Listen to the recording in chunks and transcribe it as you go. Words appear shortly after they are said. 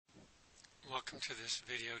Welcome to this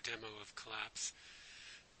video demo of Collapse.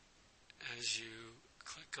 As you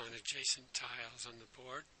click on adjacent tiles on the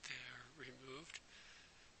board, they are removed.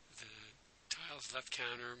 The tiles left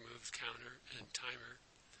counter, move counter, and timer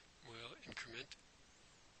will increment.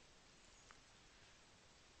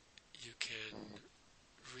 You can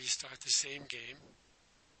restart the same game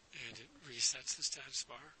and it resets the status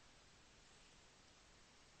bar.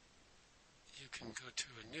 You can go to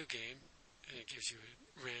a new game and it gives you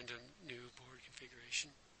a random new board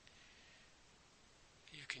configuration.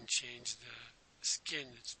 You can change the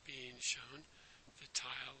skin that's being shown, the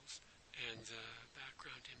tiles, and the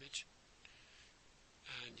background image.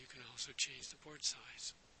 And you can also change the board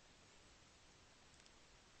size.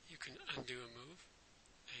 You can undo a move,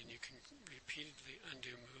 and you can repeatedly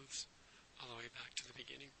undo moves all the way back to the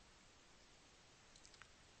beginning.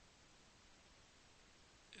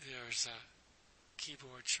 There's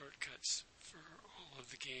keyboard shortcuts for all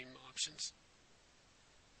of the game options.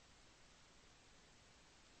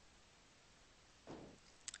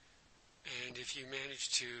 And if you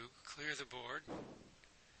manage to clear the board,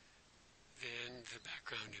 then the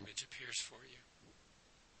background image appears for you.